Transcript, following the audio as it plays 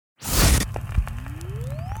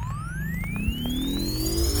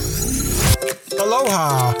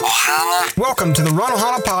Aloha. Ohana. Welcome to the Run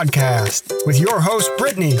Ohana podcast with your host,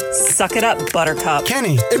 Brittany. Suck it up, Buttercup.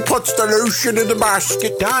 Kenny. It puts the lotion in the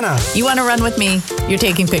basket. Donna. You want to run with me? You're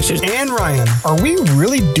taking pictures. And Ryan. Are we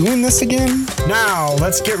really doing this again? Now,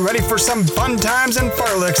 let's get ready for some fun times and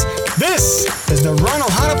fartleks. This is the Run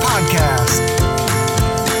Ohana podcast.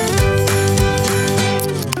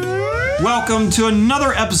 Welcome to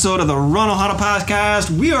another episode of the Run Ohana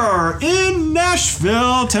podcast. We are in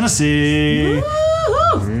Nashville, Tennessee.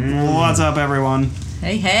 Woo-hoo. What's up, everyone?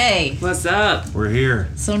 Hey, hey. What's up? We're here.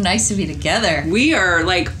 So nice to be together. We are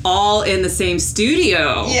like all in the same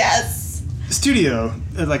studio. Yes. Studio,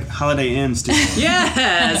 like Holiday Inn studio.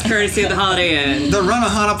 Yes, courtesy of the Holiday Inn. The Run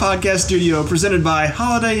Ohana podcast studio presented by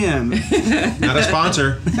Holiday Inn. Not a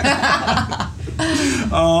sponsor.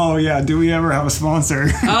 Oh, yeah. Do we ever have a sponsor?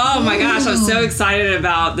 Oh my gosh, I'm so excited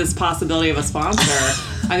about this possibility of a sponsor.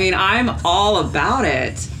 I mean, I'm all about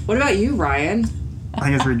it. What about you, Ryan? I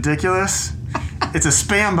think it's ridiculous. It's a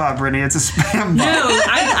spam bot, Brittany. It's a spam bot. No,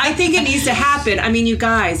 I think it needs to happen. I mean, you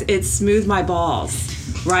guys, it's Smooth My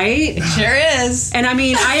Balls, right? It sure is. And I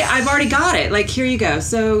mean, I've already got it. Like, here you go.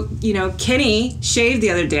 So, you know, Kenny shaved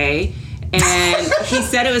the other day, and he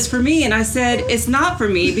said it was for me, and I said, it's not for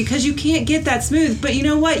me because you can't get that smooth. But you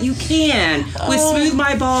know what? You can with Smooth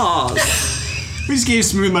My Balls. We just gave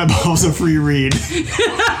Smooth My Balls a free read.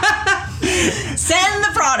 Send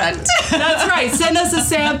the product. That's right. Send us a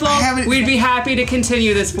sample. We'd be happy to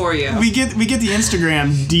continue this for you. We get the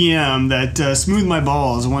Instagram DM that Smooth My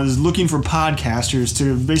Balls was looking for podcasters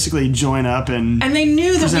to basically join up and they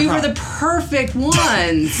knew that we were present the perfect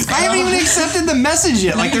ones. I haven't even accepted the message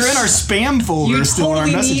yet. Like, they're in our spam folder You still in our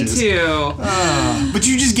totally messages. need to. But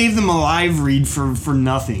you just gave them a live read for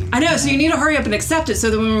nothing. I know, so you need to hurry up and accept it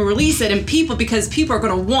so that when we release it, and because people are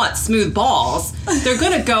going to want smooth balls, they're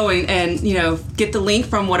going to go and you know, get the link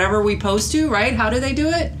from whatever we post to, right? How do they do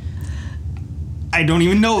it? I don't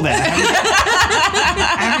even know that.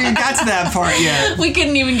 I haven't even got to that part yet. We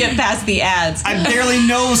couldn't even get past the ads. I barely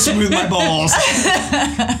know Smooth My Balls.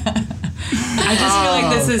 I just feel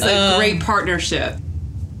like this is a great partnership.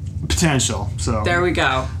 Potential. So There we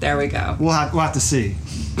go. We'll have to see.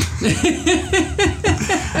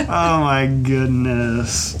 Oh my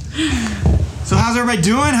goodness. So how's everybody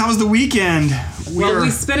doing? How was the weekend? We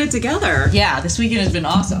spent it together. Yeah, this weekend has been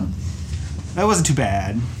awesome. That wasn't too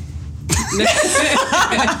bad.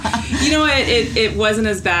 You know what? It wasn't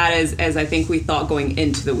as bad as I think we thought going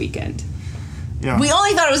into the weekend. Yeah. We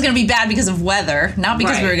only thought it was going to be bad because of weather, not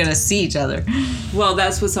because we were going to see each other. Well,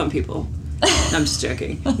 that's what some people. I'm just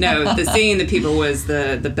joking. No, the seeing the people was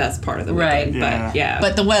the best part of the weekend. Right. But yeah.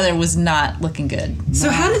 But the weather was not looking good. So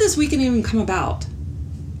how did this weekend even come about?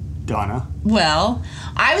 Donna. Well,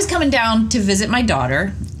 I was coming down to visit my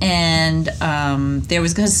daughter, and there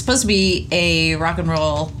was supposed to be a rock and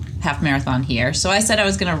roll half marathon here. So I said I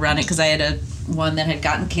was going to run it because I had one that had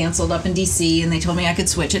gotten canceled up in D.C., and they told me I could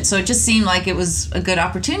switch it. So it just seemed like it was a good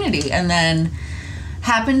opportunity. And then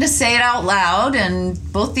happened to say it out loud, and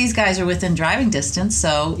both these guys are within driving distance,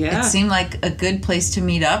 so it seemed like a good place to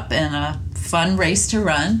meet up and a fun race to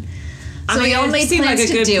run. So we all made plans like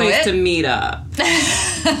a good to do place it. to meet up.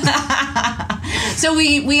 So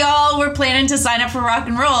we all were planning to sign up for rock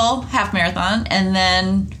and roll half marathon, and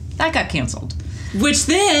then that got canceled. Which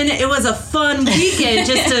then it was a fun weekend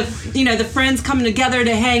just to, you know, the friends coming together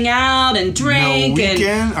to hang out and drink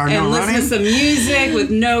and listen to some music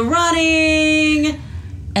with no running.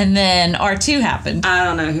 And then R2 happened. I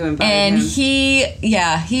don't know who invited and him. he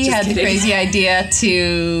had kidding. the crazy idea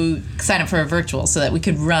to sign up for a virtual so that we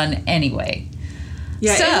could run anyway.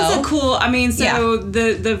 Yeah, so, it was a cool,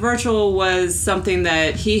 the virtual was something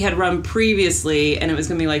that he had run previously, and it was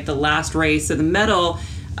going to be like the last race. So the medal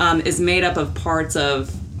is made up of parts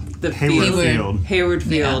of the Hayward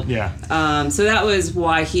Field. Yeah. So that was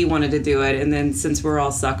why he wanted to do it, and then since we're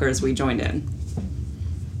all suckers, we joined in.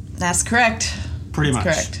 That's correct. Pretty much.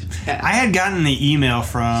 Correct. Yeah. I had gotten the email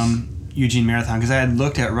from Eugene Marathon because I had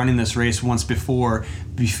looked at running this race once before.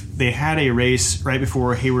 They had a race right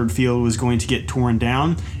before Hayward Field was going to get torn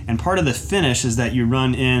down, and part of the finish is that you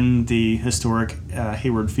run in the historic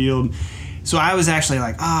Hayward Field. So I was actually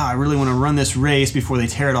like, I really want to run this race before they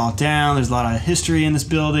tear it all down. There's a lot of history in this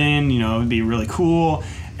building, you know, it'd be really cool.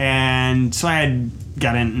 And so I had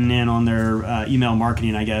gotten in on their email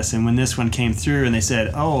marketing, I guess. And when this one came through and they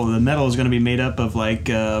said, the metal is going to be made up of like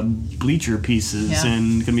bleacher pieces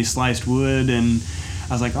and going to be sliced wood. And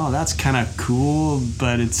I was like, oh, that's kind of cool,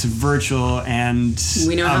 but it's virtual, and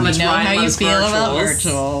We know how much know Ryan how you loves feel about virtuals.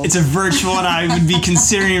 virtual. it's a virtual, and I would be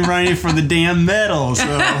considering running for the damn medal. So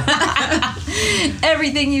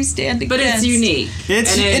Everything you stand But against. it's unique. it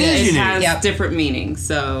is unique. Has Yep. different meanings.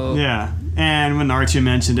 So Yeah, and when R2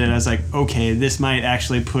 mentioned it, I was like, okay, this might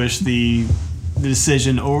actually push the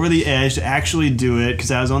decision over the edge to actually do it,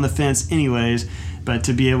 because I was on the fence anyways. But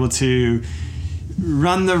to be able to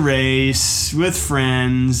run the race with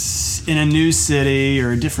friends in a new city,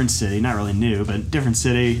 or a different city, not really new, but different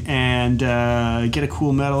city, and get a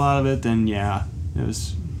cool medal out of it, then yeah, it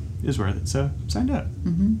was worth it. So signed up.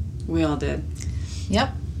 we all did.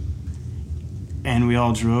 Yep. And we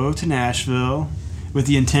all drove to Nashville with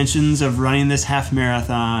the intentions of running this half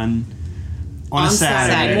marathon on a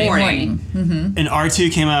Saturday. Saturday morning. And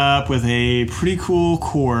R2 came up with a pretty cool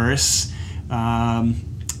course.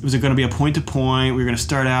 It was going to be a point-to-point. We were going to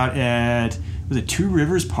start out at, was it Two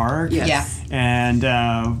Rivers Park? Yes. Yeah.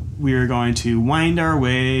 And we were going to wind our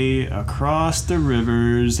way across the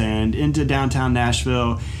rivers and into downtown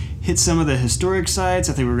Nashville, hit some of the historic sites.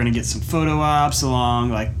 I think we were going to get some photo ops along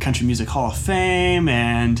like Country Music Hall of Fame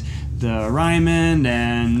and the Ryman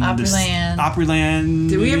and Opryland. Opryland.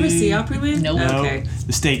 Did we ever maybe? see Opryland? Nope. No. Okay.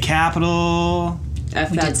 The State Capitol. F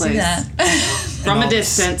We that did place. see that. From and a all-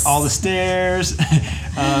 distance. all the stairs.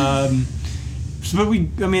 But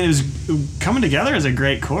it was coming together as a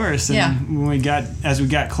great course. And Yeah. as we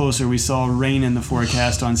got closer, we saw rain in the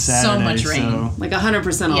forecast on Saturday. much rain. Like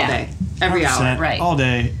 100% all Yeah. day. Every hour. 100%, Right. all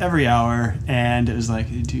day, every hour. And it was like,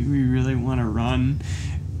 do we really want to run?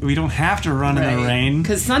 We don't have to run in the Right. rain.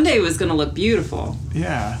 Because Sunday was going to look beautiful.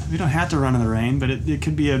 Yeah, we don't have to run in the rain, but it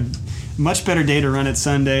could be a much better day to run it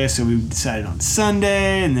Sunday. So we decided on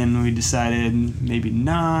Sunday, and then we decided maybe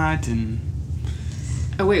not. And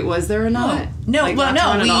Oh, wait, was there or not? No, Like, not to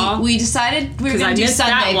run at all? we decided we were 'Cause I going to do missed that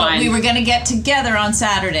Sunday, but one. we were going to get together on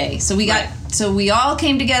Saturday. So we all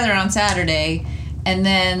came together on Saturday, and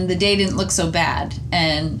then the day didn't look so bad.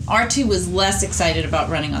 And R2 was less excited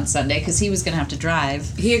about running on Sunday because he was going to have to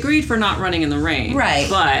drive. He agreed for not running in the rain. Right.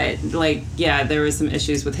 But, there was some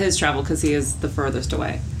issues with his travel because he is the furthest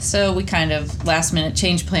away. So we kind of last minute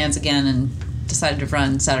changed plans again and decided to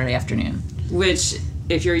run Saturday afternoon. Which,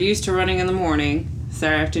 if you're used to running in the morning,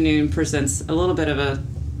 Saturday afternoon presents a little bit of a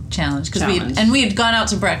Challenge because Challenge. we had gone out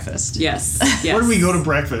to breakfast. yes. Yes. where did we go to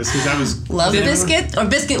breakfast? Because that was Love biscuit or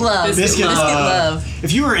biscuit love? Biscuit love.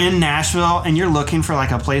 If you were in Nashville and you're looking for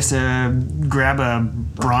like a place to grab a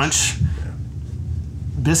brunch,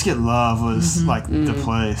 Biscuit Love was like the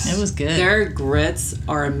place. It was good. Their grits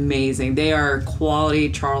are amazing. They are quality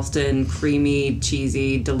Charleston, creamy,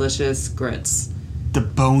 cheesy, delicious grits. The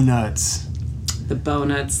Bownuts. The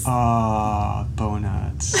Bownuts. Ah,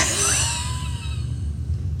 Bownuts.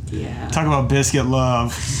 Yeah. Talk about Biscuit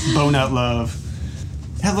Love. Bownut Love.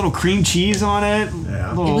 It had little cream cheese on it. Yeah.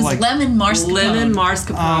 Little, it was lemon mascarpone. Lemon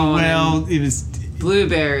mascarpone. well, it was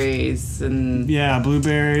Blueberries and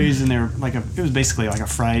blueberries, and they were it was basically like a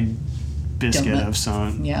fried biscuit Donut. of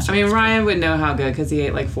some. Yeah. I mean, Ryan would know how good because he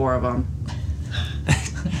ate like 4 of them.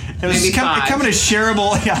 It was Maybe it five. come in a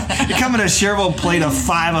shareable, it come in a shareable plate of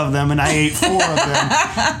 5 of them, and I ate 4 of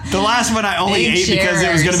them. The last one I only Big ate because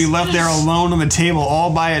it was going to be left there alone on the table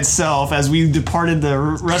all by itself as we departed the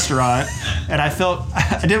restaurant, and I felt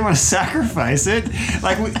I didn't want to sacrifice it.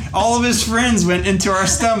 Like all of his friends went into our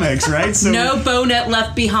stomachs, right? So No bonnet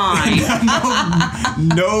left behind.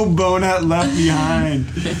 no bonnet left behind.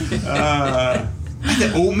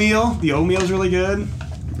 The oatmeal. The oatmeal is really good.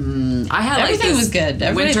 I had Everything this was good.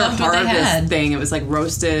 Everybody winter loved what they harvest had. thing. It was like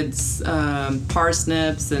roasted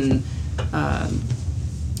parsnips and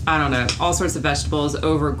I don't know, all sorts of vegetables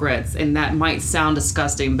over grits. And that might sound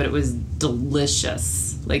disgusting, but it was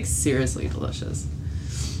delicious. Like seriously delicious.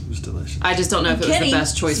 It was delicious. I just don't know if it was the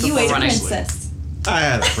best choice before running. I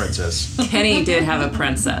had a princess. Kenny did have a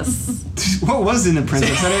princess. What was in the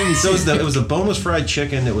princess? I didn't even So see it was the boneless fried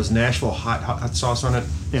chicken. It was Nashville hot sauce on it.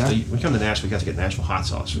 Yeah. So when you come to Nashville, you got to get Nashville hot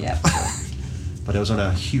sauce. Yep. But it was on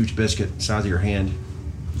a huge biscuit, size of your hand.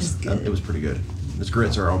 It was pretty good. His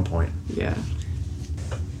grits are on point. Yeah.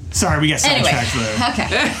 Sorry, we got Anyway, sidetracked there.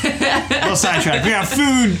 okay. A little sidetracked. We got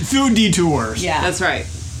food detours. Yeah. That's right.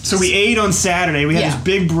 So we ate on Saturday. We had Yeah. this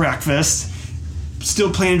big breakfast.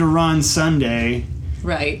 Still planning to run Sunday.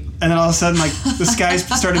 Right. And then all of a sudden, like, the skies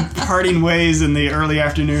started parting ways in the early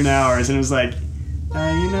afternoon hours. And it was like,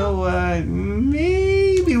 you know what?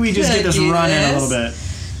 Maybe we just Could get this do run in a this. little bit.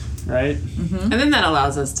 Right? And then that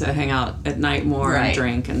allows us to hang out at night more Right. and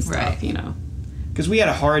drink and stuff, Right. you know. because we had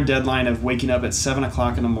a hard deadline of waking up at 7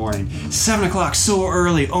 o'clock in the morning. 7 o'clock, so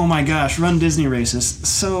early. Oh my gosh, run Disney races.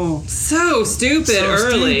 So stupid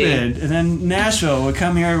early. stupid. And then Nashville, we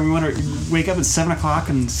come here, we want to wake up at 7 o'clock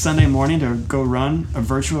on Sunday morning to go run a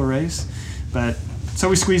virtual race. But so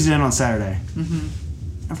we squeezed it in on Saturday. Mm-hmm.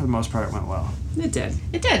 And for the most part, it went well. It did.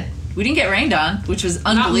 It did. We didn't get rained on, which was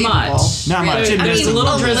unbelievable. Not much. I mean, a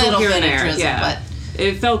little drizzle little here and bit of there. drizzle, Yeah. but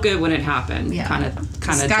It felt good when it happened. yeah. Kind of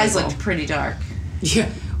Skies drizzle. looked pretty dark. Yeah.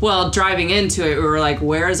 Well, driving into it, we were like,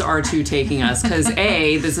 where is R2 taking us? Because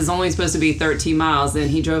A, this is only supposed to be 13 miles, and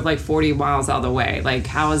he drove like 40 miles out of the way. Like,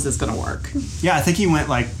 how is this going to work? Yeah, I think he went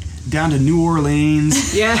like down to New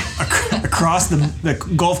Orleans, Yeah. across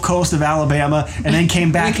the Gulf Coast of Alabama, and then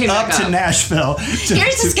came back, back to up. Nashville.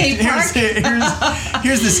 Here's the skate park.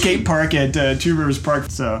 Here's the skate park at Two Rivers Park.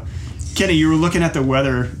 So, Kenny, you were looking at the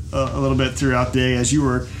weather a little bit throughout the day as you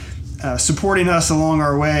were supporting us along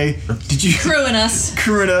our way. Did you Crewing us.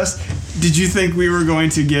 crewing us? Did you think we were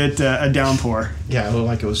going to get a downpour? Yeah, it looked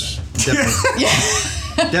like it was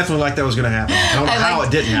definitely, definitely like that was going to happen. I don't know how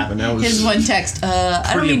liked it didn't happen. That was His one text, I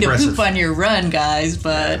don't pretty mean impressive. to poop on your run, guys,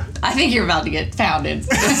 but I think you're about to get pounded.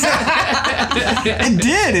 It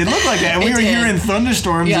did. It looked like that. We It were did. hearing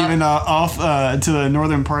thunderstorms Yeah. even off to the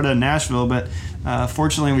northern part of Nashville, but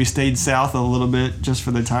fortunately we stayed south a little bit just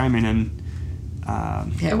for the timing, and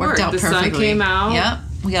Yeah, it worked out The sun perfectly. came out. Yep.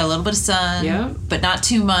 We got a little bit of sun. Yep. But not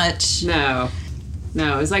too much. No.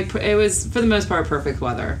 It was like, it was for the most part perfect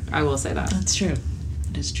weather. I will say that. That's true.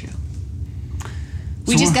 It is true.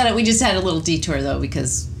 So We just had a little detour though,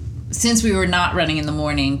 because since we were not running in the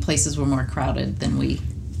morning, places were more crowded than we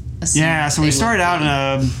assumed. yeah. So they we would started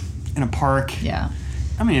out be. in a park. Yeah.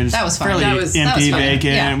 I mean, it was, That was fun. fairly That was empty, fun.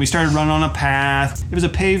 vacant. Yeah. We started running on a path. It was a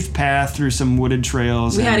paved path through some wooded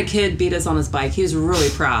trails. We and- had a kid beat us on his bike. He was really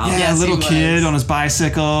proud. Yeah, Yes, a little he kid was. on his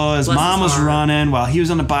bicycle. His Bless mom his was heart. running while he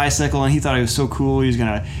was on the bicycle, and he thought he was so cool. He was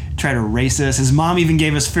gonna try to race us. His mom even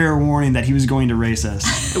gave us fair warning that he was going to race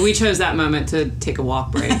us. We chose that moment to take a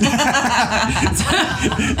walk break. We Kinda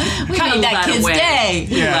made that let him kid's win. day.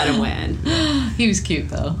 We Yeah. let him win. He was cute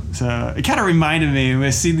though. So it kind of reminded me. When I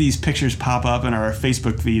see these pictures pop up in our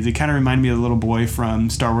Facebook feeds, it kind of reminded me of the little boy from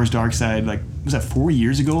Star Wars Dark Side. Like, was that 4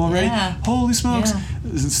 years ago already? Yeah. Holy smokes! Yeah.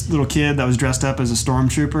 This little kid that was dressed up as a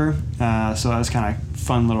stormtrooper. So that was kind of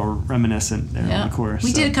fun, little reminiscent there Yeah. on the course.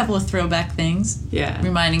 We So- did a couple of throwback things. Yeah.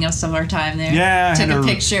 Reminding us of our time there. Yeah, I Took had a a-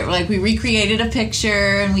 picture. Like we recreated a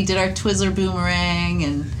picture and we did our Twizzler boomerang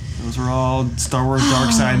and Those were all Star Wars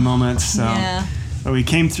Dark Side moments. So yeah. but we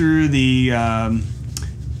came through the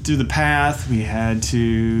path. We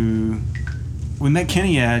met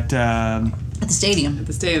Kenny at At the stadium.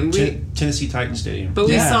 The stadium. Tennessee Titan Stadium. But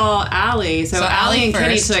we Yeah. saw Allie. So So Allie Allie and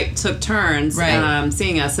Kenny first. took turns Right.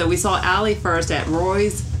 seeing us. So we saw Allie first at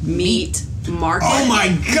Roy's Meat Market. Oh my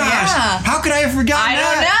gosh! Yeah. How could I have forgotten I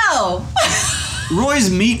that? don't know. Roy's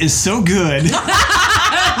meat is so good.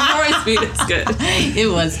 Roy's Meat is good.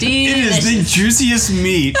 It was It is delicious. the juiciest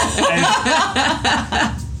meat.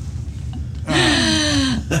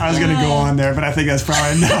 I was gonna go on there, but I think that's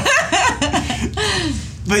probably enough.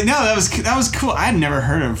 But no, that was cool. I had never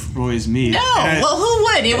heard of Roy's Meat. No, And I- well, who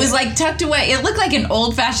would? It was like tucked away. It looked like an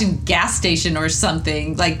old-fashioned gas station or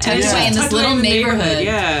something, like tucked Yeah. away in this Tucked away little in the neighborhood.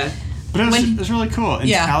 Yeah. But it When- was really cool. And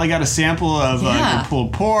Yeah. Allie got a sample of Yeah. Mm-hmm. the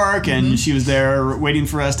pulled pork, and she was there waiting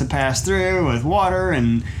for us to pass through with water.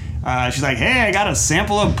 And she's like, "Hey, I got a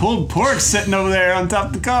sample of pulled pork sitting over there on top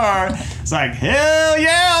of the car." It's like, "Hell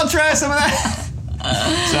yeah, I'll try some of that."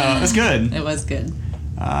 So it's good. It was good.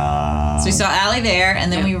 Uh, So we saw Allie there,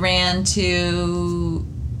 and then Yeah. we ran to,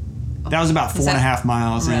 that was about four and a that- half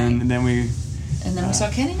miles Right. in, and then we and then we saw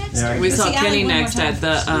Kenny next. Yeah, or We did saw see Allie Kenny one more next time? at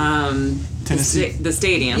the Tennessee. the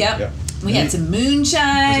stadium. Yep. Yep. We had some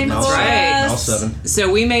moonshine That's for right. us. All 7.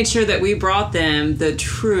 So we made sure that we brought them the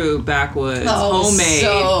true backwoods Oh, homemade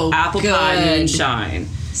so apple pie good. moonshine.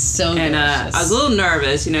 So And delicious. I was a little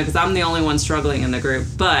nervous, because I'm the only one struggling in the group.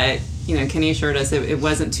 But Kenny assured us it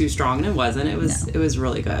wasn't too strong, and it wasn't. It was No. it was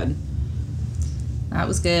really good. That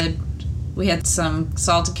was good. We had some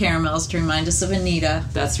salted caramels to remind us of Anita.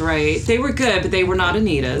 That's right. They were good, but they were not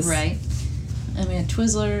Anita's. Right. And we had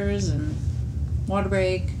Twizzlers and water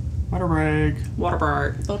break, water break,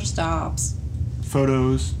 Waterberg. photo stops.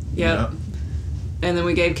 photos, Yep. And then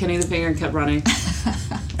we gave Kenny the finger and kept running.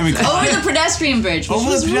 and we Over the pedestrian bridge, which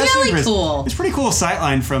was really bridge. cool. It's a pretty cool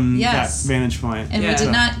sightline from Yes. that vantage point. And we Yeah.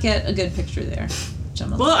 did not get a good picture there. which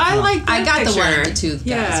I'm a Well, little- I like that I got picture. the one of the two guys.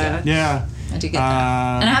 Yeah. Yeah. I did get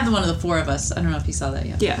that. And I have the one of the 4 of us. I don't know if you saw that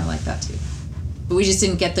yet. Yeah. I like that too. But we just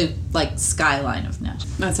didn't get the skyline of Nashville.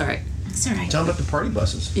 That's all right. It's all right. Tell them about the party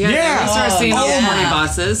buses. Yeah, Yeah. we started seeing all the yeah. party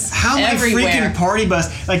buses. How many Everywhere. freaking party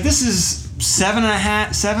bus? Like this is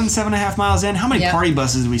 7.5 miles in. How many Yep. party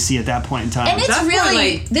buses do we see at that point in time? And it's That's really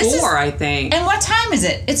really like this 4, is. I think. And what time is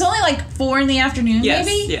it? It's only like 4 in the afternoon, Yes,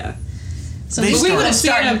 maybe. yeah. So They we start- would have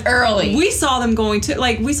started early. We saw them going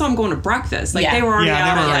to breakfast. Like Yeah. they were already yeah,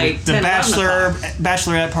 out they were at like like the 10, 11 o'clock.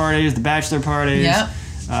 bachelorette parties, the bachelor parties.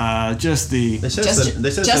 Yep. Just the. They said just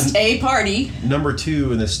it's the a party. number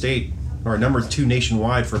 2 in the state, or number 2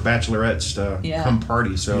 nationwide for bachelorettes to Yeah. come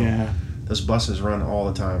party. So Yeah. those buses run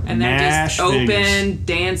all the time. And they're Nash just open, Vegas.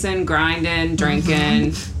 dancing, grinding,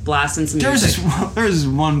 drinking, blasting some There was music. this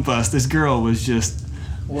one bus. This girl was just.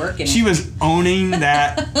 Working. She was owning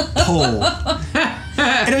that pole.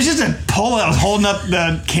 And it was just a pole that was holding up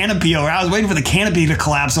the canopy over. I was waiting for the canopy to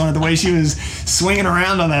collapse on it the way she was swinging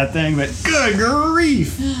around on that thing. But good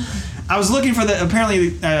grief. I was looking for apparently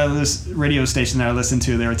this radio station that I listened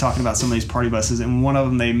to, they were talking about some of these party buses. And one of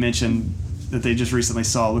them they mentioned that they just recently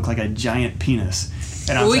saw looked like a giant penis.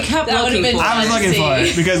 And I was We like, kept That would've looking been for I was it. looking for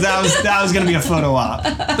it because that was going to be a photo op.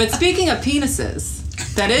 But speaking of penises,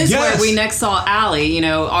 that is Yes. where we next saw Allie. You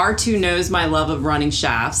know, R2 knows my love of running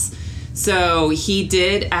shafts. So he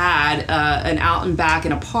did add an out and back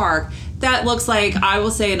in a park that looks like, I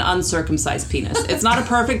will say, an uncircumcised penis. It's not a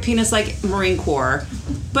perfect penis like Marine Corps,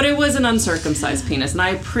 but it was an uncircumcised penis, and I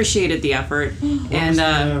appreciated the effort.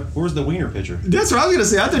 And Where's the wiener picture? That's what I was going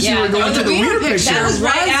to say. I thought Yeah, you were going the to the wiener wiener picture. picture. That was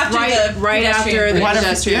right after the right after pedestrian the bridge.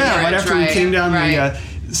 pedestrian right bridge, after we came down right.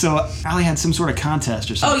 the. So Allie had some sort of contest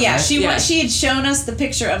or Oh something. yeah, right? she had shown us the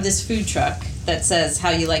picture of this food truck that says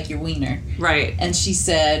how you like your wiener, Right. and she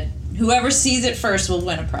said whoever sees it first will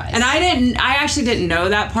win a prize. And I actually didn't know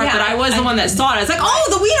that part, Yeah, but I was the I one that didn't. saw it. I was like, oh,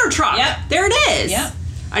 the wiener truck. Yep. There it is. Yep.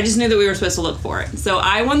 I just knew that we were supposed to look for it. So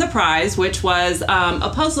I won the prize, which was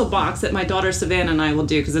a puzzle box that my daughter Savannah and I will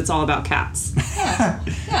do because it's all about cats. yeah.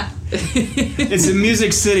 It's in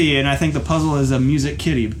Music City, and I think the puzzle is a Music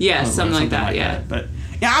Kitty. Yeah, puzzle or something like that, yeah. But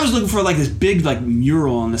yeah, I was looking for like this big like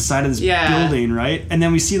mural on the side of this Yeah. building, right? And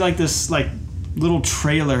then we see like this like little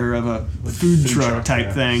trailer of a food truck type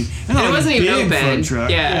yeah. thing. And it wasn't even big open. food truck.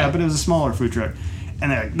 Yeah. but it was a smaller food truck.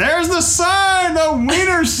 And they're like, "There's the sign, the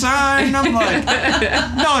wiener sign." And I'm like,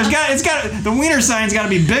 "No, the wiener sign's got to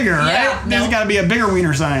be bigger, Yeah, right? There's no. got to be a bigger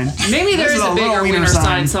wiener sign." Maybe there This is is a a bigger little wiener wiener sign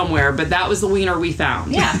sign. somewhere, but that was the wiener we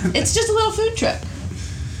found. Yeah, it's just a little food truck.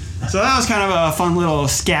 So that was kind of a fun little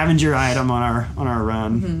scavenger item on our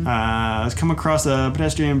run. Mm-hmm. Let's come across a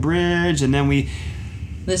pedestrian bridge, and then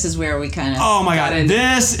This is where we kind of. oh my Got god, in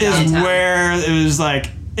this is downtown. where it was like,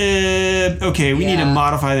 okay, we need to Yeah.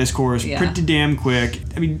 modify this course Yeah. pretty damn quick.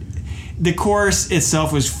 I mean, the course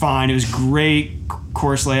itself was fine. It was great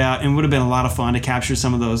course layout, and would have been a lot of fun to capture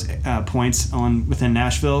some of those points within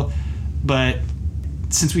Nashville. But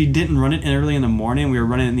since we didn't run it early in the morning, we were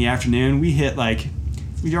running it in the afternoon. We hit like.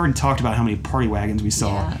 We already talked about how many party wagons we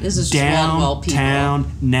saw. Yeah, this is just wall-to-wall people.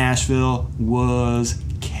 Downtown Nashville was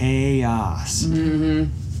chaos.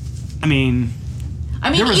 Mm-hmm. I mean,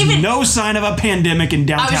 there was even no sign of a pandemic in I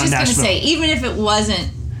downtown was just Nashville. gonna say, even if it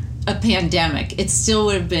wasn't a pandemic, it still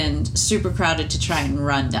would have been super crowded to try and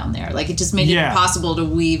run down there. Like it just made it Yeah. impossible to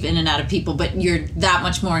weave in and out of people. But you're that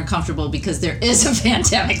much more uncomfortable because there is a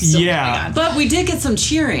pandemic still Yeah. going on. But we did get some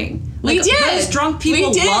cheering. We did. Those drunk people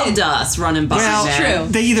We did. loved us running by. Well, there. true.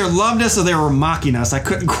 They either loved us or they were mocking us. I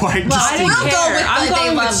couldn't quite Well, I distinguish. didn't We'll go care. with I'm that they going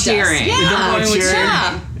with loved us. cheering. Yeah, You're going with cheering?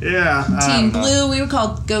 yeah. Yeah. I Team don't know. Blue. We were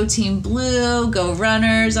called Go Team Blue. Go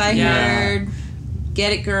Runners. I Yeah. heard.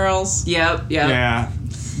 Get it, girls. Yep. Yeah.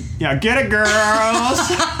 Yeah, get it, girls.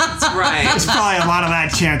 That's right. There's probably a lot of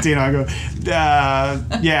that chanting. I go,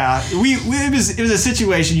 yeah. It was a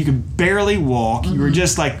situation you could barely walk. You were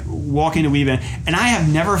just like walking to weave in, and I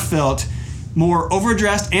have never felt more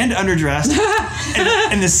overdressed and underdressed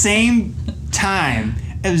in the same time.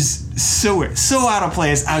 It was so out of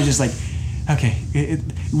place. I was just like, okay,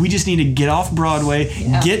 we just need to get off Broadway,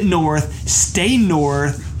 get north, stay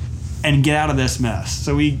north, and get out of this mess.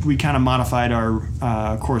 So we kind of modified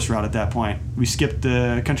our course route at that point. We skipped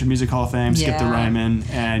the Country Music Hall of Fame, skipped the Yeah. Ryman,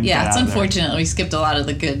 and Yeah, got it's out of there. unfortunate we skipped a lot of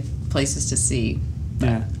the good places to see.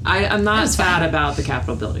 Yeah. I'm not That's sad fine. about the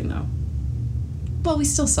Capitol building though. Well, we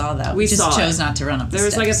still saw that. We We just saw chose it. not to run up the There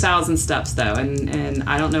was like steps. 1,000 steps though, and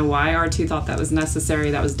I don't know why R2 thought that was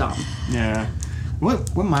necessary. That was dumb. Yeah.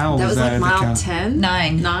 What mile That was was that? like at the mile count? 10?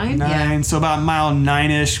 9. 9? 9. Yeah. So about mile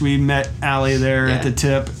 9-ish, we met Allie there at Yeah. the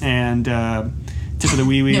tip and tip of the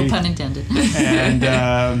wee wee. No pun intended.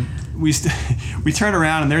 And we turn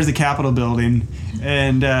around and there's the Capitol building,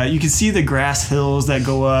 and you can see the grass hills that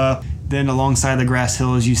go up. Then alongside the grass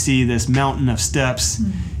hills, you see this mountain of steps.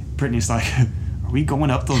 Brittany's like, "Are are we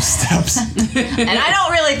going up those steps? And I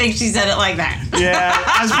don't really think she said it like that. Yeah,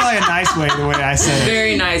 that was probably a nice way, the way I said it.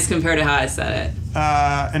 Very nice compared to how I said it.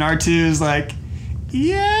 And R2 is like,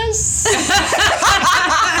 yes.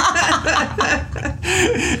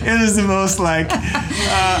 It is the most like,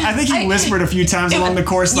 I think he whispered a few times along the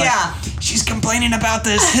course, like, Yeah. she's complaining about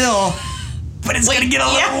this hill, but it's going to get a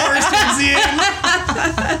little worse towards the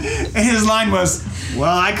end. And his line was,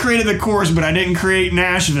 well, I created the course, but I didn't create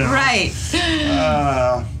Nashville. Right.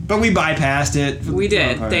 But we bypassed it. We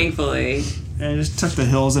did, Okay. thankfully. And just took the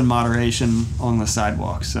hills in moderation along the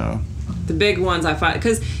sidewalk, so. The big ones I find,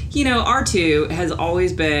 because R2 has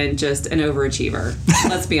always been just an overachiever.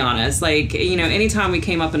 Let's be honest. Like, anytime we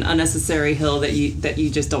came up an unnecessary hill that you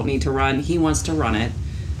just don't need to run, he wants to run it.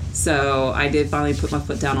 So I did finally put my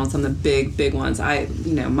foot down on some of the big ones.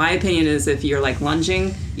 My opinion is if you're like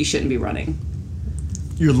lunging, you shouldn't be running.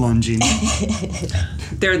 You're lunging.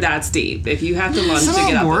 They're that steep. If you have to lunge Some to of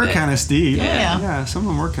get up them were with it. kind of steep. Yeah. Some of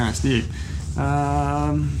them were kind of steep.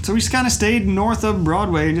 So we just kind of stayed north of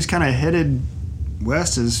Broadway and just kind of headed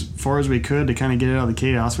west as far as we could to kind of get out of the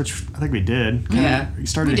chaos, which I think we did. Yeah. We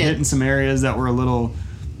started We did. hitting some areas that were a little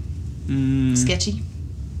Sketchy.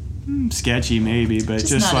 sketchy, maybe, but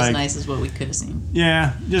Just not like as nice as what we could have seen.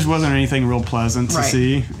 yeah, just wasn't anything real pleasant to Right.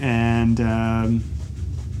 see. And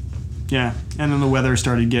yeah, and then the weather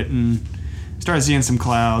started seeing some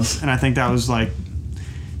clouds, and I think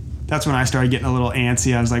that's when I started getting a little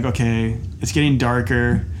antsy. I was like, okay, it's getting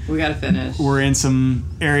darker. We got to finish. We're in some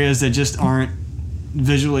areas that just aren't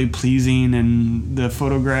visually pleasing, and the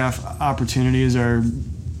photograph opportunities are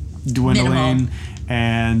dwindling. Minimal.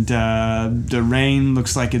 And the rain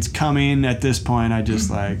looks like it's coming. At this point, I just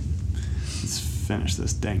let's finish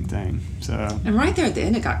this dang thing. So And right there at the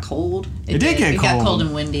end, it got cold. It did get It got cold. cold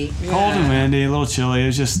and windy. cold and windy, a little chilly. It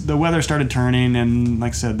was just the weather started turning, and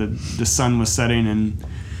like I said, the sun was setting, and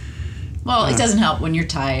Well, it doesn't help when you're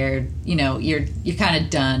tired. You're kind of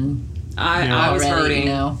done. I was already,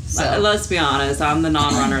 hurting. so. Let's be honest. I'm the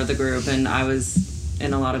non-runner of the group, and I was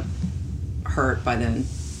in a lot of hurt by then.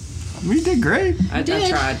 we did great. I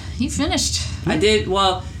tried. You finished. I did.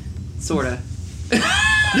 Well, sort of.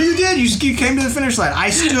 You did. You came to the finish line. I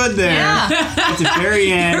stood there Yeah. at the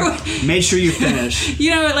very end, made sure you finished.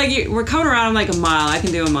 We're coming around. I'm like, a mile. I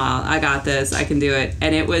can do a mile. I got this. I can do it.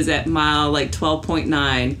 And it was at mile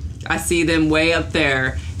 12.9. I see them way up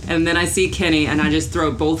there, and then I see Kenny, and I just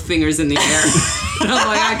throw both fingers in the air. And I'm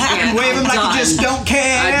like, I can't. Wave them I'm like done. you just don't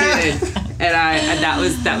care. I did, and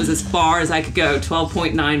that was as far as I could go.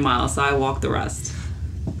 12.9 miles. So I walked the rest.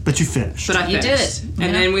 But you finished. But I You finished. did it.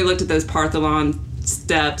 And Yeah. then we looked at those Partholon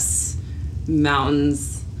steps,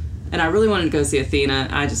 mountains, and I really wanted to go see Athena.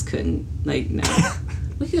 I just couldn't. No.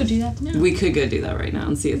 We could go do that now. We could go do that right now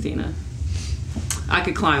and see Athena. I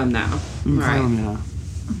could climb them now. Yeah.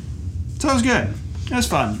 So it was good. It was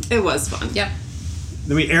fun. It was fun. Yep.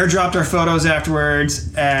 Then we airdropped our photos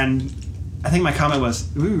afterwards, and I think my comment was,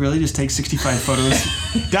 did we really just take 65 photos?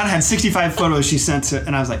 Donna had 65 photos she sent to,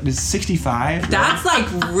 and I was like, is 65? That's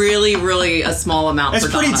really, really a small amount It's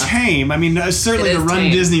for pretty Donna. tame. I mean, certainly It to is run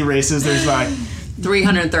tame. Disney races, there's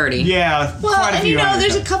 330. yeah, Well, quite a and few hundred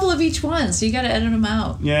there's a though. couple of each one, so you got to edit them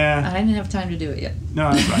out. Yeah. I didn't have time to do it yet.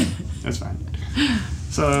 No, that's fine. That's fine.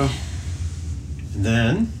 So, And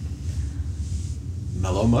then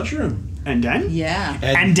Mellow Mushroom. and then? Yeah.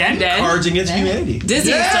 And then? Cards Against Then- Humanity.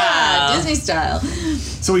 Disney Yeah. style. Disney style.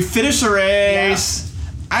 So we finished the race.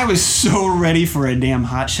 I was so ready for a damn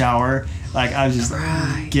hot shower. Like I was just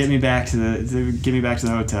Right. get me back to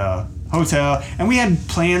the hotel. And we had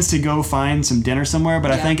plans to go find some dinner somewhere,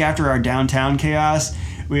 but I Yeah. think after our downtown chaos,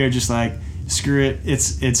 we were just like, screw it.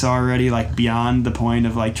 It's already like beyond the point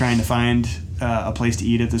of like trying to find a place to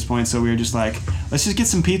eat at this point. So we were just like, let's just get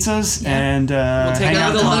some pizzas and take hang over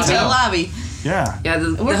out the at the lobby. Hotel hotel. lobby. Yeah. Yeah,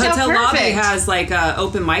 the worked out hotel lobby perfect. has like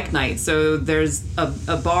open mic night. So there's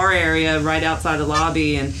a bar area right outside the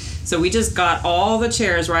lobby, and so we just got all the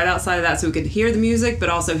chairs right outside of that, so we could hear the music, but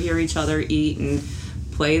also hear each other eat and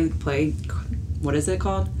play. What is it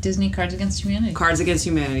called? Disney Cards Against Humanity. Cards Against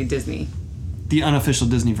Humanity, Disney. The unofficial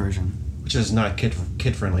Disney version. Which is not kid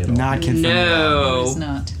friendly at all. Not kid friendly. No, It's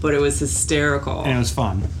not. but it was hysterical, And it was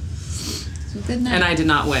fun. It's a good night. and I did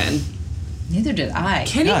not win. Neither did I.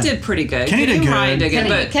 Kenny God. did pretty good. Kenny did and good. Ryan did good,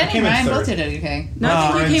 but Kenny came and in Ryan third. both did okay. no,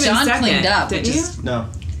 I think you came John in second. cleaned up, didn't which you? is- No.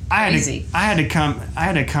 I Crazy. had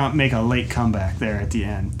to make a late comeback there at the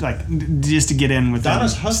end, like just to get in with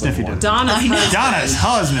Donna's them husband Sniffy won. did. Donna's husband. Donna's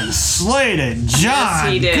husband slayed it. John, Yes,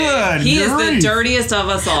 he did. good He is the grief. dirtiest of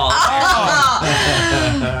us all.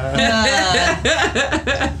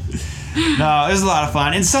 No, it was a lot of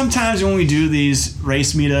fun. And sometimes when we do these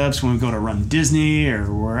race meetups, when we go to Run Disney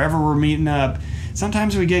or wherever we're meeting up,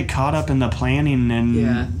 sometimes we get caught up in the planning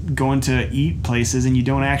and going to eat places, and you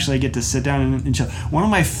don't actually get to sit down and chill. One of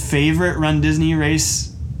my favorite Run Disney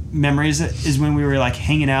race memories is when we were like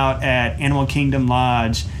hanging out at Animal Kingdom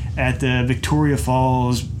Lodge at the Victoria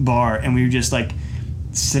Falls bar, and we were just like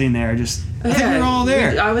sitting there just... I think we were all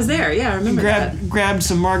there. I was there. Yeah, I remember that. Grabbed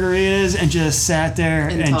some margaritas and just sat there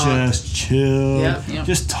and just chilled. Yep.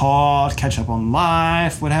 Just talked, catch up on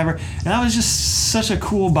life, whatever. And that was just such a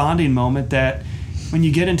cool bonding moment that when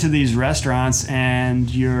you get into these restaurants and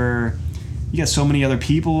you got so many other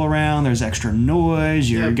people around, there's extra noise,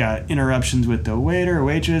 you got interruptions with the waiter or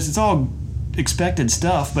waitress. It's all expected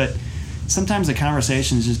stuff, but sometimes the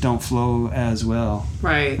conversations just don't flow as well.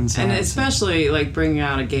 Right. And especially like bringing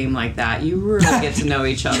out a game like that, you really get to know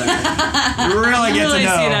each other. You really get to know.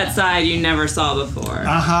 see that side you never saw before.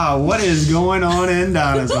 What is going on in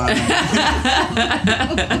Donna's life?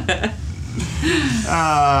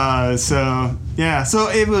 So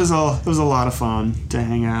it was a lot of fun to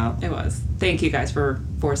hang out. It was. Thank you guys for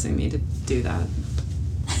forcing me to do that.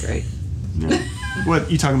 Great. Yeah. What,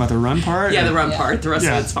 you talking about the run part? Yeah, the run part. The rest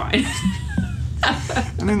of it's fine. I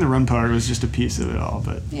think the run part was just a piece of it all,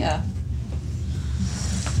 but... Yeah.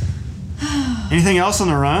 Anything else on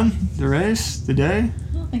the run? The race? The day?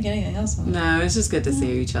 I don't think anything else on No, it's just good to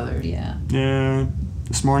see each other. Yeah. Yeah.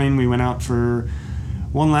 This morning we went out for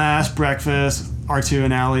one last breakfast, R2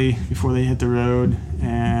 and Allie, before they hit the road,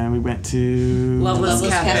 and we went to... Loveless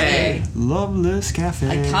Cafe. Loveless Cafe.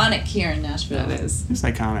 Iconic here in Nashville. That is. It's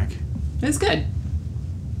iconic. It's good.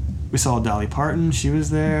 We saw Dolly Parton. She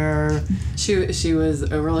was there. She was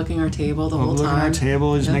overlooking our table the whole time. Overlooking our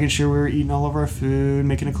table, just making sure we were eating all of our food,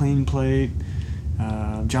 making a clean plate.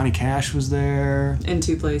 Johnny Cash was there. In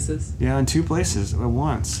 2 places. Yeah, in 2 places at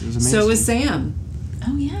once. It was amazing. So was Sam.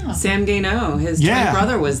 Oh, yeah. Sam Gaino, his twin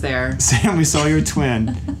brother, was there. Sam, we saw your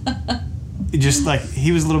twin. Just like,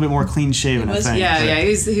 he was a little bit more clean shaven, I think. Yeah, he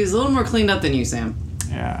was a little more cleaned up than you, Sam.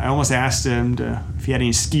 Yeah, I almost asked him if he had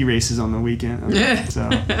any ski races on the weekend. So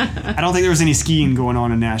I don't think there was any skiing going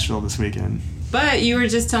on in Nashville this weekend. But you were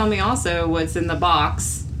just telling me also what's in the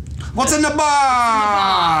box. What's in the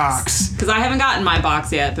box? Because I haven't gotten my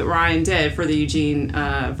box yet, but Ryan did for the Eugene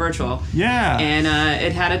virtual. Yeah. And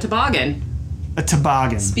it had a toboggan. A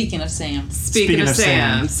toboggan. Speaking of Sam. Speaking of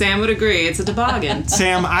Sam. Sam would agree. It's a toboggan.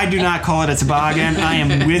 Sam, I do not call it a toboggan. I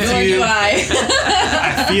am with Nor you. do I.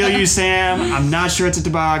 I feel you, Sam. I'm not sure it's a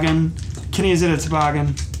toboggan. Kenny, is it a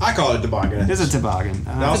toboggan? I call it a toboggan. It is a toboggan.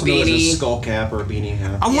 I also know it's beanie. a skull cap or a beanie.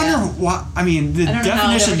 Yeah. I wonder what. I mean, the I don't know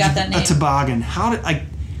how it definition ever got that of a name. toboggan. How did I?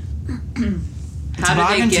 How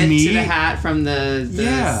did they get to the hat from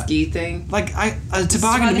the ski thing? Like a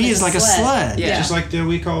toboggan to me is like a sled. Yeah. Just like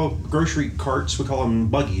we call grocery carts, we call them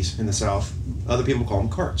buggies in the South. Other people call them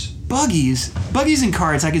carts. Buggies and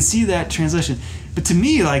carts. I could see that translation, but to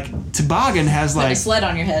me, like toboggan has Like like a sled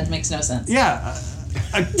on your head makes no sense. yeah,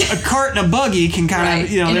 a cart and a buggy can kind of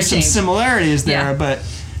there's some interchange. similarities there, Yeah. but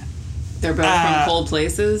They're both from cold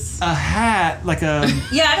places. a hat like a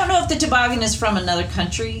Yeah, I don't know if the toboggan is from another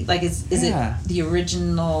country. Like, is it the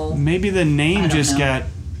original? maybe the name I don't just know. got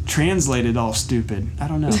translated all stupid. I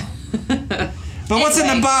don't know. But what's in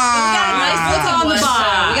the Anyway, box? We got a nice looking on the one.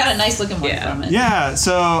 box. We got a nice looking one from it. Yeah,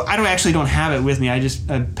 so I actually don't have it with me. I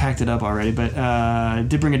packed it up already, but I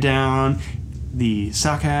did bring it down. The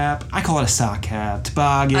sock cap. I call it a sock cap.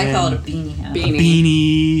 Toboggan. I call it a beanie hat. A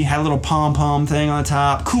beanie. Had a little pom-pom thing on the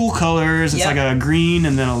top. Cool colors. It's Yep. like a green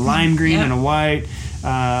and then a lime green Yep. and a white.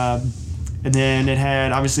 And then it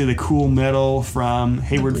had obviously the cool metal from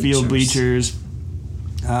Hayward Field Bleachers.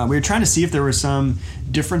 We were trying to see if there were some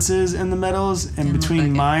differences in the medals, and Didn't between look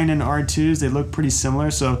like it. mine and R2's, they look pretty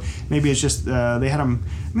similar. So maybe it's just they had them.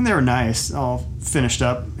 I mean, they were nice, all finished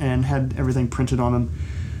up, and had everything printed on them.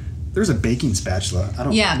 There's a baking spatula. I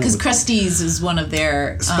don't. Yeah, know because what- Krusty's is one of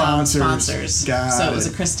their Sponsors. Got So it was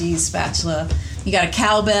a it. Krusty's spatula. You got a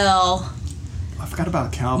cowbell. I forgot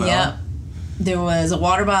about a cowbell. Yep. There was a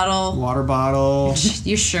water bottle. Water bottle.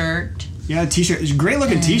 Your shirt. Yeah, t-shirt. It's a great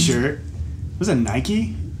looking t-shirt. Was it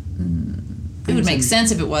Nike? It would make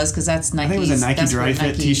sense if it was, because that's Nike. I think it was a Nike Dry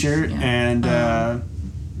Fit t-shirt, yeah. and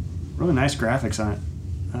really nice graphics on it.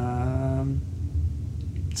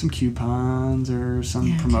 Some coupons or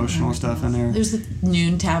some promotional stuff in there. There's the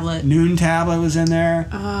Noon tablet. Noon tablet was in there.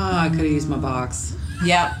 I could have used my box.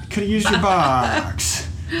 Yep. Could have used your box.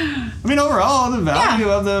 I mean, overall, the value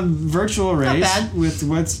of the virtual race bad. with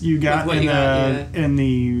what you got With what in you the got, in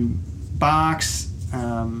the box,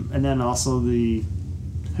 and then also the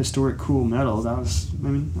historic cool medals. I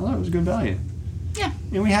thought it was good value. Yeah.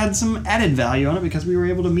 and we had some added value on it because we were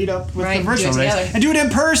able to meet up with Right, the virtual do it race together. and do it in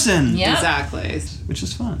person. Yeah. Exactly. Which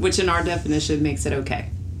is fun. Which in our definition makes it okay.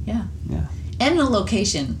 Yeah. Yeah. And a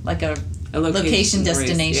location, like a location race,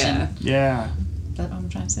 destination. yeah. Yeah. Is that what I'm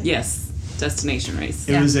trying to say? Yes. Destination race.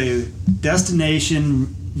 It Yeah. was a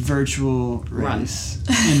destination virtual Run. race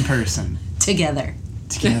in person. Together.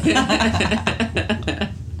 Together.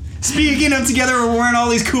 Speaking of together, we're wearing all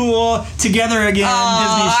these cool Together Again Disney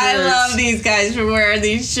I shirts. love these guys for wearing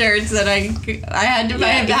these shirts that I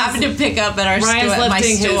happened to pick up at our Ryan's store, at my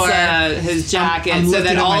lifting store. his jacket I'm so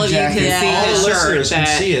lifting that up all my of you jacket. can Yeah. see All his the shirt. listeners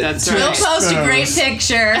can see it. That's We'll right. post a great Exposed.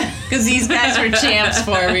 picture because these guys were champs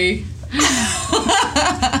for me.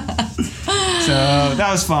 So that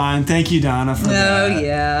was fun. Thank you, Donna, for that.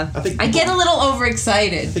 yeah. I think I get a little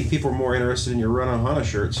overexcited. I think people are more interested in your Run Ohana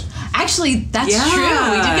shirts. Actually, that's Yeah.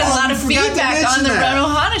 true. We did get a lot of I forgot to feedback on mention the that. Run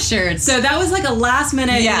Ohana shirts. So that was like a last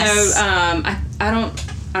minute, Yes. I don't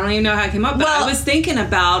even know how it came up, but Well- I was thinking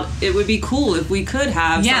about it would be cool if we could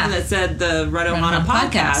have Yeah. something that said the Red Red Ohana Ohana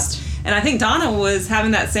podcast. podcast. And I think Donna was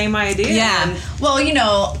having that same idea. Yeah. And Well,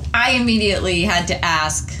 I immediately had to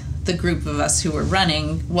ask the group of us who were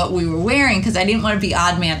running what we were wearing because I didn't want to be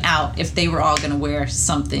odd man out if they were all going to wear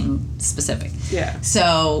something specific. Yeah.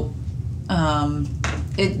 So,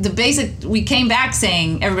 we came back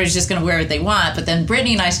saying everybody's just going to wear what they want, but then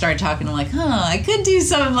Brittany and I started talking. I'm like, I could do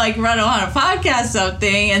some like Run on a podcast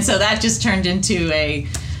something, and so that just turned into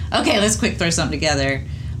okay, let's quick throw something together.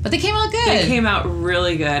 But they came out good. They came out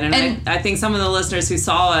really good, and And- I think some of the listeners who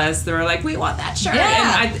saw us, they were like, "We want that shirt."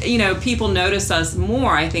 Yeah. And people noticed us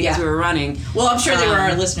more. I think as Yeah. we were running. Well, I'm sure they were Um,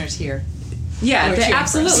 our listeners here. Yeah, They were cheering for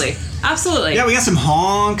us. absolutely. Yeah, we got some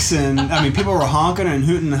honks, and I mean, people were honking and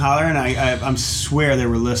hooting and hollering. I swear they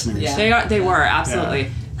were listeners. Yeah. They were absolutely.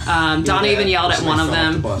 Donna even yelled at one of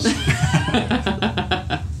them.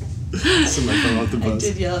 Somebody fell off the I bus.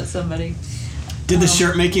 did yell at somebody. Did the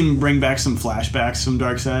shirt making bring back some flashbacks from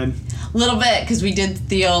Dark Side? A little bit, because we did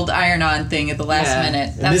the old iron-on thing at the last Yeah.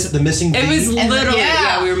 minute. And the missing It V. was literally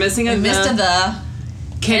we were missing a we missed a the. the.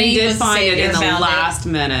 Kenny did was the find it savior, in the found it. last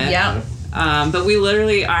minute. Yep. But we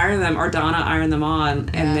literally ironed them, or Donna ironed them on,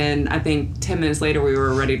 Yeah. and then I think 10 minutes later we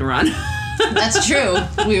were ready to run. That's true.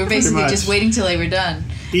 We were basically much. just waiting till they were done.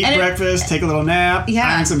 Eat And it- breakfast, take a little nap, Yeah.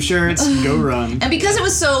 iron some shirts, go run. And because it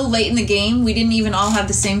was so late in the game, we didn't even all have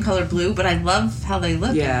the same color blue, but I love how they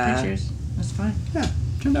look Yeah. in the pictures. That's fine. Yeah,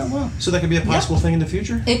 turned out well. So that could be a possible thing in the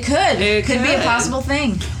future? It could. It could be a could. possible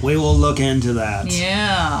thing. We will look into that,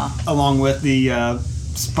 Yeah. along with the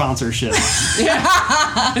sponsorship. Smooth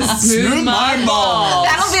my balls.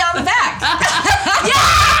 That'll be on the back.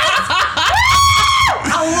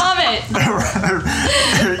 I love it.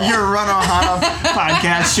 Your Run Ohana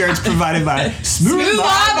podcast shirts provided by Smooth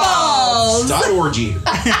Eyeballs. .org.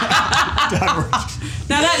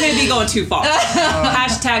 Now that may be going too far.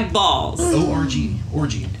 Hashtag balls. O-R-G.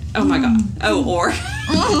 Orgy. Oh my god. Oh, or.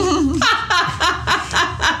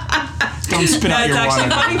 Don't spit out That's your actually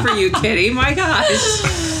water. funny for you, Kitty. My gosh.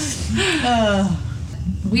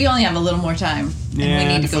 We only have a little more time. Yeah, and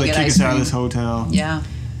we need to before go they get kick ice us cream. out of this hotel. Yeah.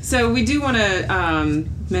 So we do want to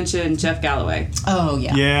mention Jeff Galloway. Oh,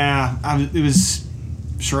 yeah. Yeah, it was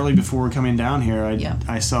shortly before coming down here. Yeah.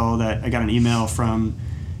 I saw that I got an email from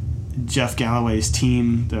Jeff Galloway's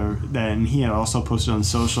team, and he had also posted on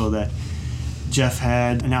social that Jeff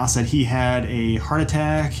had announced that he had a heart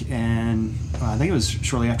attack, and I think it was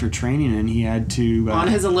shortly after training, and he had to On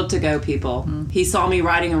his Elliptigo, people. He saw me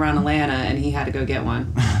riding around Atlanta, and he had to go get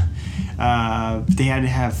one. they had to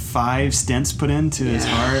have 5 stents put into his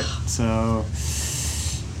Yeah. heart, so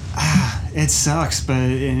it sucks, but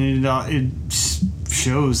it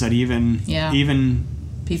shows that even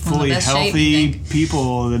People in fully the best shape, you healthy think.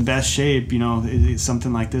 people, the best shape,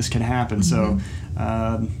 something like this can happen. So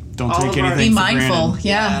don't All take of our- anything Be for mindful. granted.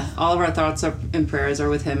 Yeah. All of our thoughts and prayers are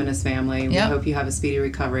with him and his family. We Yep. hope you have a speedy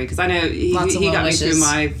recovery. Because I know he Lots of got well me through wishes.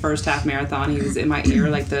 my first half marathon. He was in my ear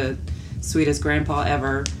like the sweetest grandpa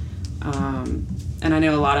ever. And I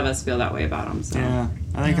know a lot of us feel that way about him. So. Yeah,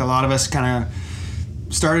 I think a lot of us kind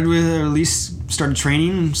of started with, or at least started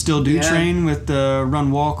training, still do Yeah. train with the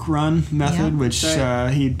run, walk, run method, Yeah. which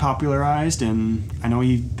Right. he popularized. And I know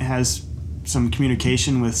he has some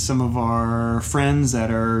communication with some of our friends that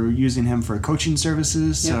are using him for coaching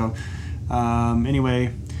services. Yeah. So anyway,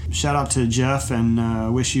 shout out to Jeff,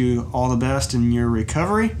 and wish you all the best in your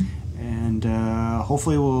recovery. And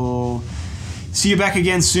hopefully we'll see you back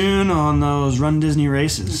again soon on those Run Disney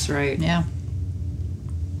races. That's right. Yeah.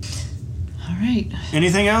 All right.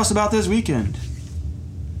 Anything else about this weekend?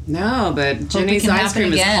 No, but Hope it Jenny's can ice happen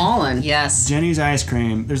cream again. is calling. Yes. Jenny's ice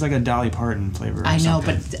cream. There's like a Dolly Parton flavor. Or I know,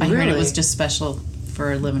 something. but I heard it Really? was just special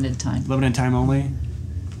for a limited time. Limited time only.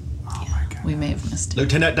 Oh my god. We may have missed it.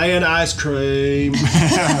 Lieutenant Dan Ice Cream.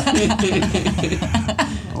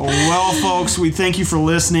 Well, folks, we thank you for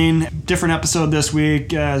listening. Different episode this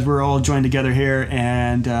week as we're all joined together here,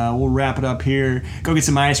 and we'll wrap it up here. Go get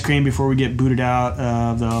some ice cream before we get booted out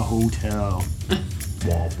of the hotel.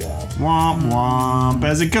 Womp womp. Womp womp.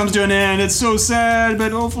 As it comes to an end, it's so sad,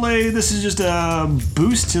 but hopefully this is just a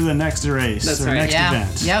boost to the next race. That's or right. next Yeah.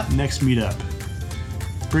 event. Yep. Next meetup.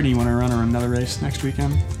 Brittany, you want to run another race next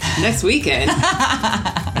weekend? Next weekend.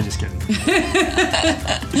 I'm just kidding.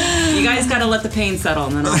 You guys got to let the pain settle,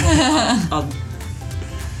 and then I'll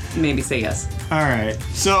maybe say yes. All right.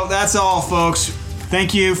 So that's all, folks.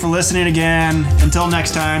 Thank you for listening again. Until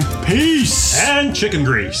next time, peace. And chicken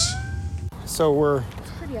grease. So we're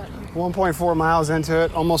 1.4 miles into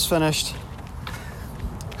it, almost finished.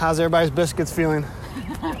 How's everybody's biscuits feeling?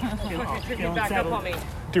 Get back up on me.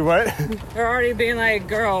 Do what? They're already being like,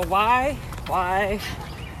 girl, why? Why?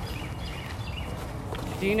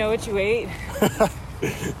 Do you know what you ate?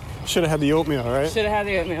 Should have had the oatmeal, right? Should have had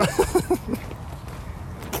the oatmeal.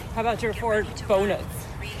 How about your 4 donuts?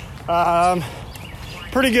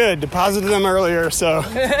 Pretty good. Deposited them earlier, so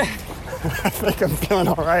I think I'm feeling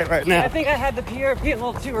all right now. I think I had the PRP a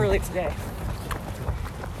little too early today.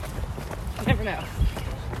 You never know.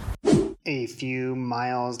 A few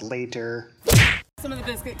miles later. Some of the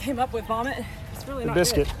biscuit came up with vomit. It's really not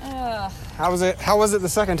Biscuit. good. How was it? How was it the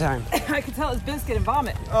second time? I could tell it was biscuit and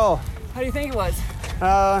vomit. Oh, How do you think it was?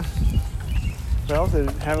 well, did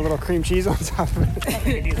it have a little cream cheese on top of it?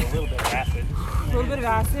 A little bit of acid.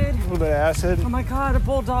 A little bit of acid. Oh my god, a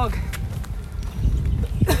bulldog.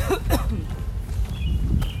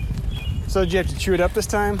 So did you have to chew it up this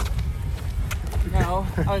time? No,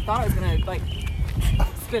 I thought I was gonna like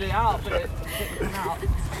spit it out, but it didn't come out.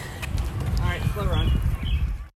 All right, slow run.